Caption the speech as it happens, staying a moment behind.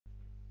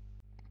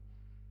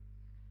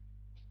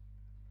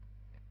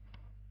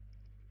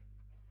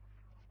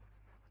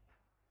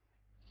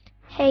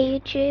Hey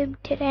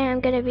YouTube, today I'm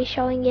going to be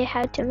showing you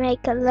how to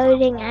make a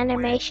loading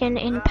animation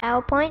in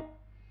PowerPoint.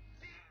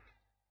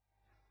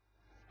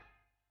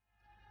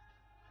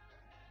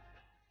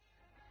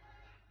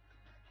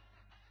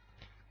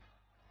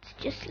 It's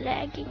just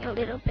lagging a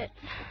little bit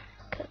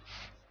because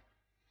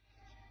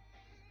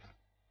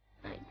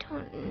I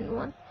don't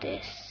want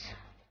this.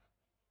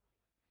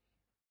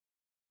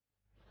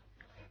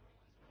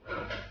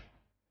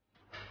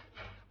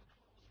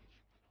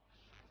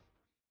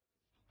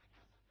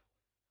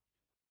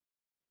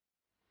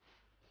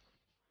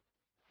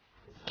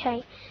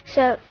 Okay,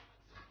 so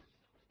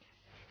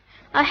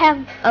I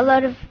have a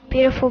lot of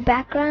beautiful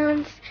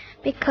backgrounds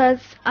because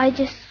I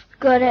just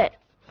got it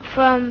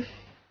from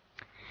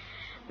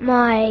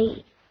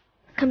my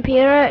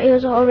computer. It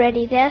was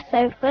already there.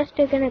 So first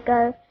we're going to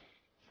go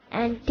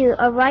and do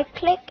a right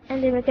click,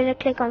 and then we're going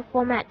to click on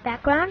format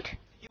background.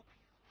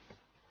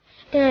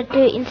 Gonna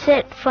do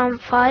insert from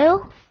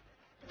file.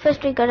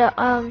 First we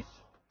gotta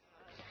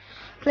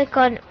click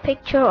on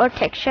picture or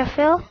texture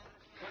fill,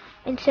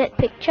 insert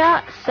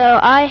picture. So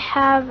I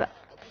have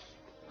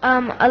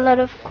a lot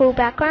of cool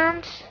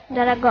backgrounds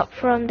that I got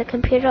from the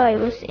computer. It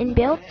was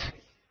inbuilt.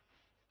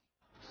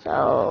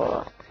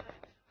 So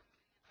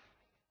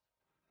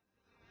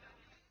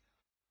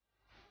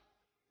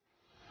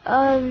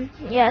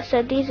yeah,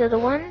 so these are the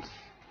ones.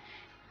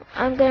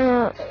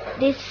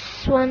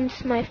 This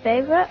one's my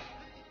favorite.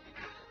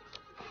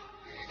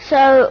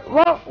 So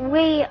what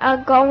we are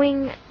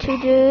going to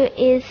do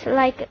is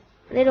like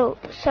little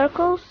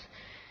circles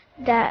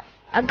that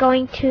are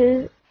going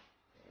to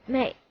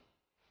make.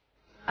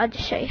 I'll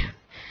just show you.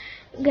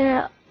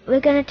 We're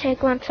gonna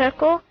take one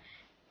circle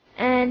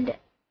and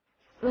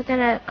we're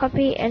gonna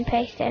copy and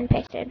paste it and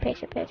paste it and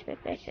paste it,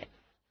 paste it.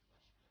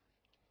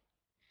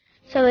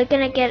 So we're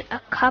gonna get a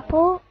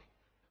couple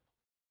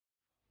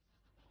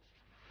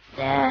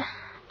there,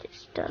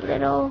 just a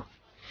little.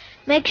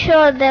 Make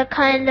sure they're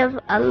kind of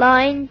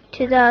aligned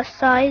to the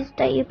size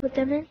that you put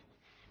them in,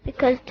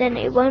 because then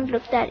it won't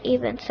look that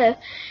even. So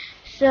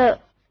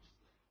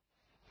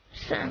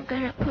I'm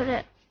gonna put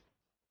it.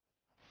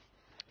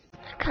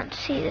 I can't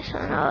see this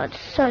one. Oh, it's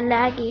so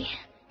laggy.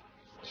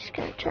 Just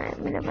gonna try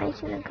and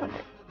minimize it and come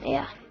in.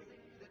 Yeah.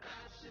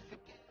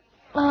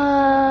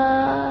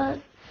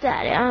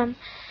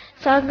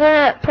 So I'm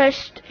gonna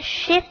press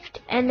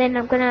shift and then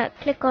I'm gonna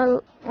click on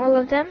all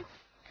of them.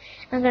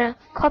 I'm gonna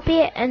copy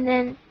it and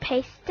then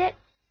paste it.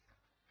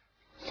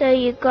 So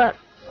you got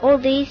all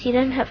these, you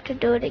don't have to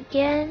do it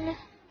again.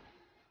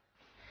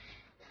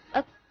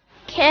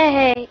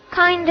 Okay,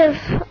 kind of,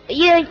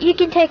 you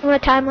can take more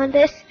time on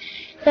this.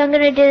 So I'm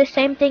gonna do the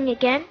same thing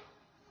again.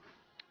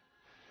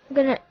 I'm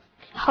gonna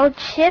hold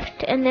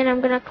shift and then I'm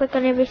gonna click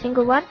on every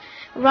single one.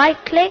 Right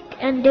click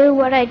and do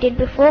what I did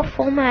before,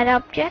 format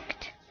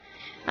object.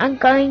 I'm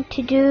going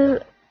to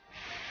do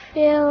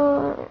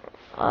fill.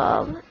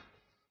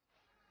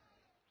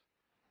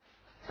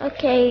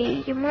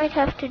 Okay, you might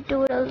have to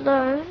do it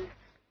alone,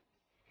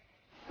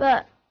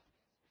 but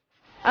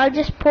I'll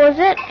just pause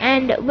it,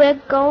 and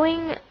we're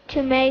going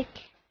to make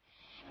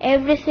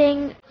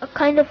everything a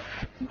kind of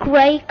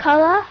gray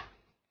color,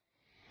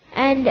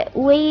 and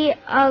we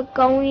are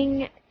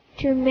going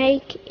to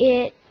make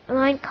it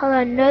line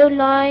color no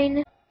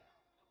line,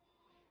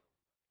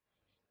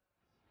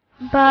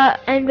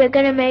 and we're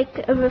gonna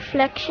make a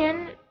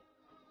reflection.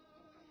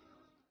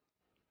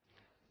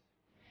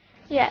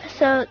 Yeah,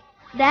 so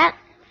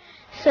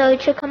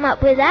it should come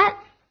up with that.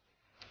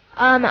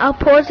 I'll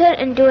pause it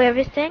and do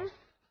everything.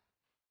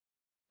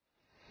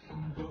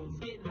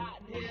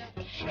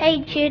 Hey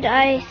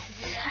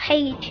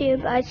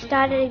YouTube, I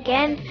started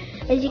again.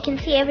 As you can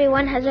see,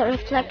 everyone has a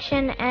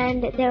reflection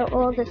and they're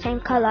all the same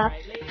color.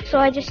 So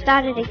I just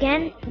started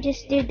again,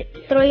 just did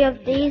 3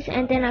 of these,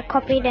 and then I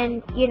copied,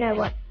 and you know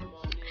what.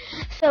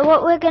 So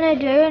what we're gonna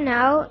do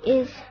now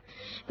is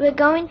we're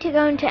going to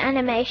go into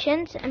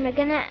animations, and we're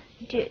gonna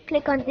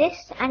click on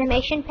this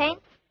animation pane.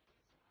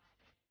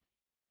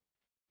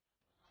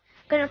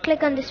 Gonna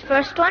click on this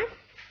first one,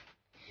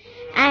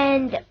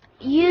 and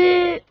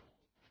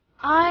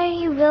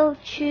I will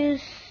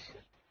choose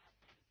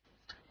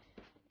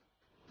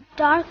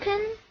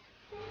darken.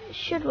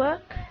 Should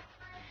work.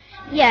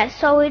 Yeah,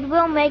 so it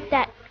will make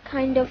that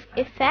kind of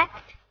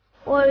effect,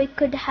 or we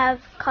could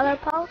have color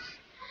pulse,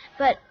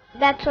 but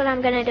that's what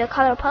I'm gonna do,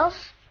 color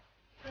pulse.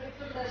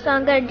 So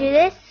I'm gonna do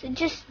this,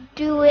 just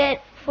do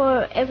it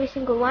for every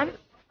single one.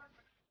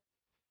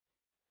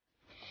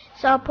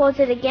 So I'll pause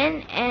it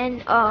again,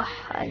 and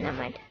never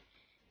mind.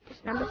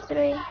 It's number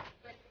 3.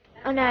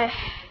 Oh no,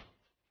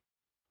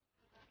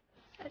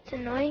 that's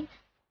annoying.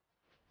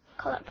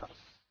 Color pulse.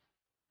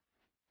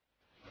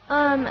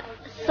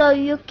 So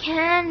you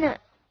can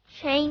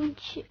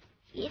change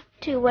it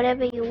to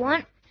whatever you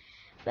want,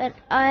 but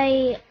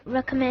I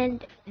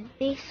recommend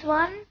this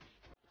one.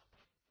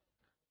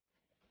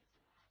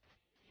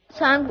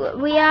 So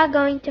we are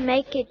going to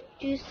make it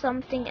do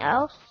something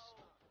else.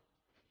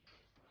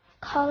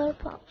 Color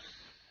pulse.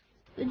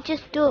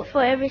 Just do it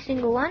for every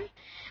single one.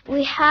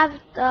 We have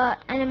the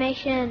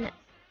animation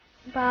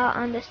bar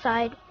on the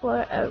side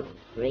for a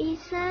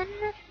reason.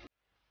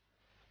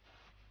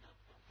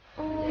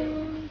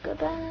 Go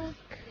back.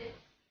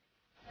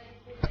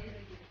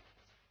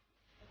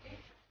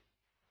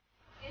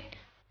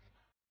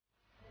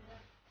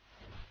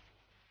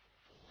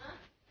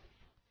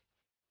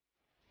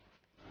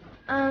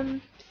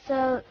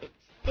 So it's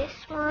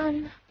this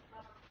one.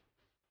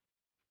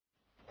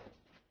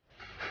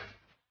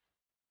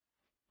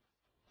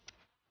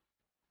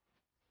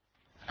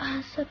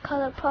 So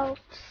color pulse.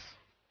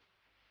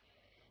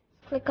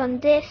 Click on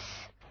this.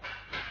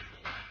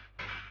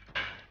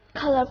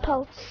 Color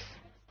pulse.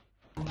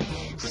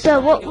 So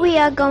what we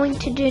are going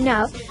to do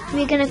now,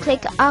 we're going to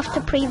click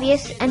after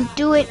previous and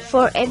do it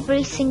for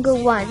every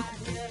single one.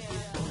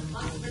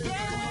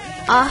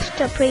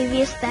 After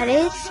previous, that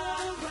is.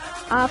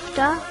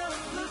 After.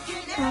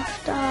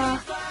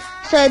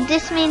 So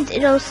this means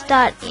it'll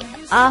start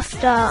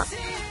after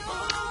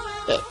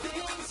it.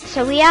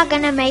 So we are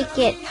going to make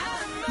it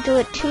do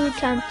it 2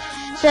 times.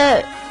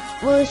 So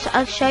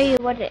I'll show you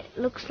what it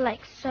looks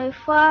like so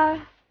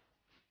far.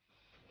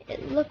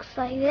 It looks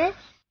like this.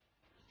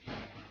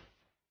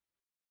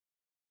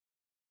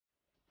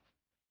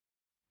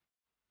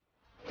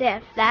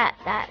 There,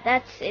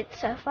 that's it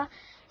so far.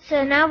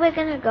 So now we're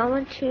gonna go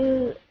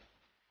into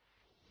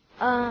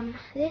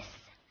this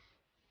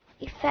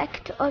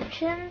effect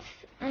options,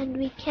 and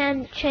we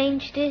can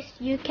change this.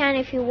 You can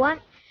if you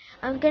want.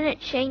 I'm gonna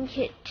change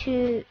it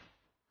to,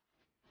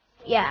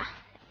 yeah,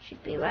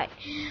 should be right.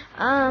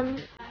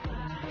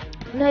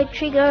 No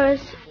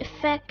triggers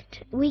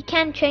effect. We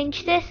can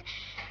change this.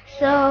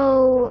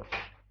 So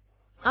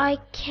I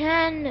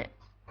can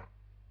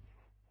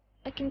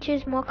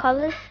choose more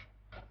colors.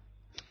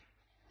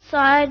 So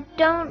I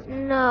don't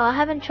know. I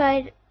haven't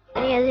tried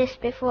any of this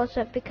before,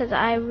 so because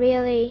I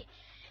really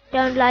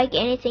don't like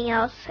anything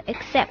else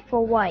except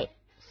for white.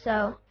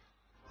 So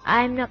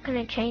I'm not going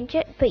to change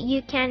it, but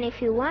you can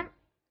if you want.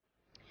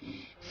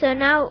 So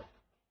now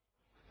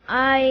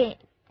I'm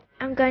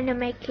going to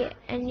make it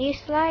a new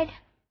slide.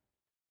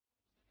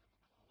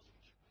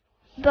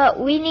 But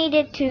we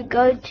needed to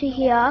go to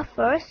here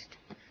first.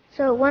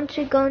 So once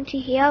we go into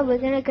here, we're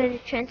going to go to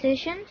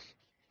transitions.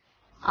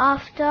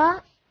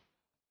 After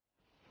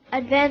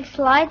advanced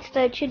slide,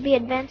 so it should be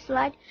advanced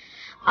slide.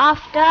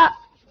 After,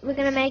 we're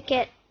going to make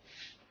it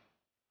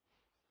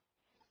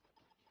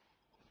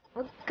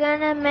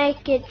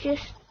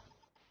just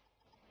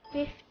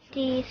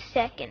 50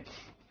 seconds.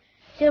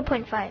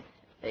 0.5.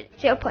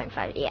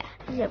 0.5, yeah,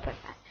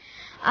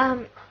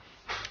 0.5.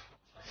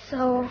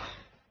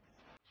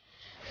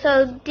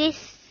 So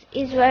this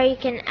is where you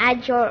can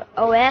add your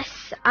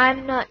OS.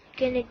 I'm not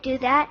gonna do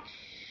that,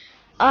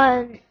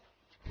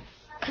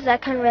 cause I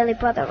can't really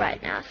bother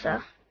right now.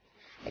 So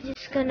I'm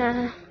just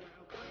gonna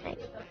make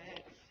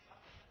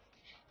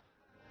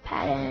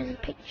pattern,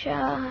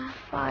 picture,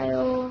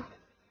 file.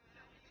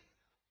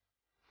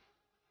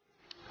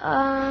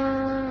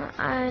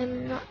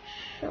 I'm not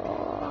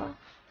sure.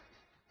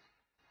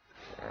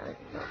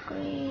 Not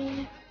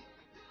green.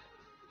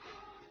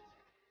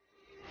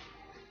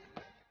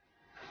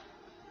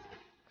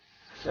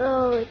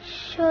 So it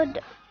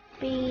should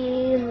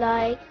be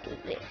like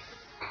this.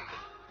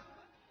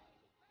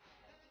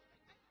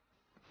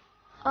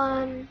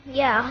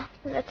 Yeah,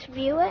 let's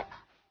view it.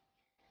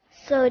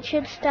 So it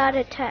should start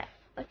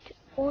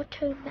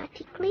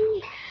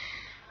automatically.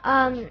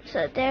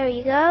 So there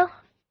you go.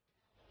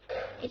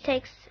 It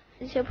takes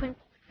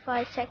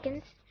 0.5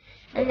 seconds,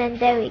 and then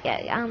there we go.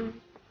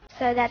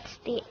 So that's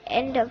the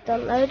end of the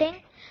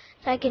loading.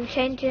 So I can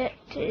change it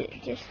to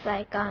just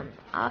like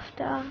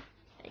after,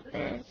 like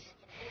this.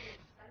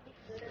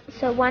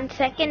 So 1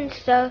 second.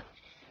 So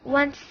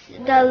once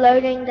the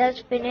loading does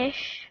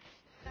finish,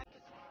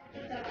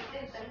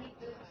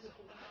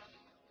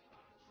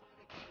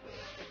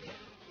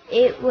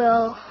 it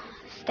will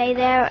stay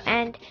there,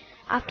 and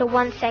after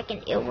 1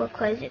 second it will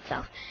close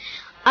itself.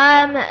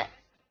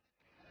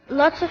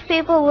 Lots of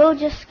people will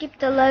just skip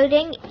the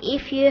loading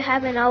if you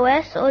have an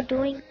OS or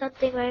doing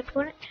something very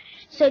important.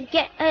 So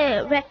get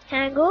a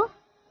rectangle,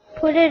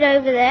 put it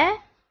over there.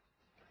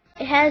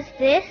 It has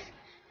this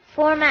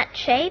format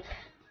shape,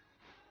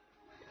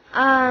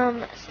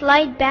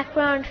 slide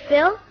background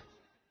fill.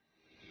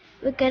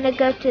 We're gonna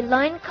go to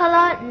line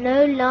color,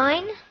 no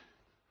line.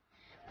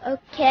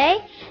 Okay,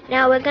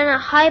 now we're gonna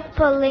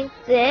hyperlink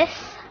this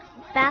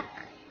back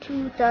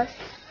to the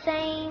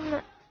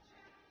same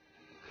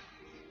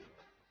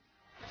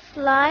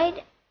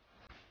slide.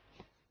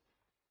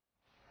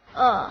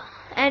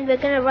 And we're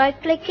gonna right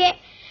click it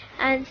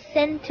and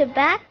send to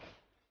back.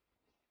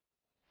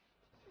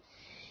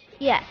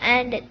 Yeah,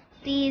 and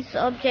these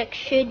objects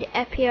should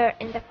appear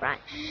in the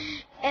front.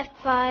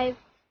 F5.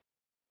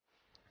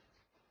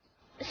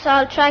 So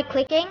I'll try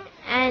clicking,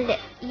 and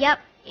yep,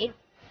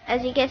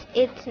 as you guessed,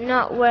 it's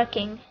not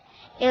working.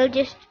 It'll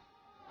just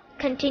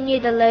continue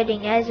the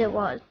loading as it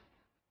was.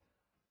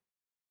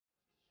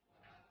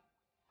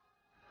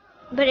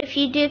 But if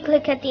you do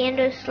click at the end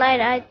of the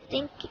slide, I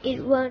think it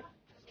won't.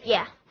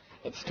 Yeah,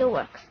 it still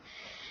works.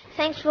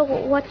 Thanks for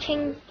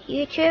watching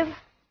YouTube.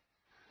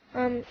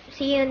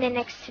 See you in the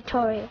next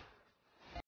tutorial.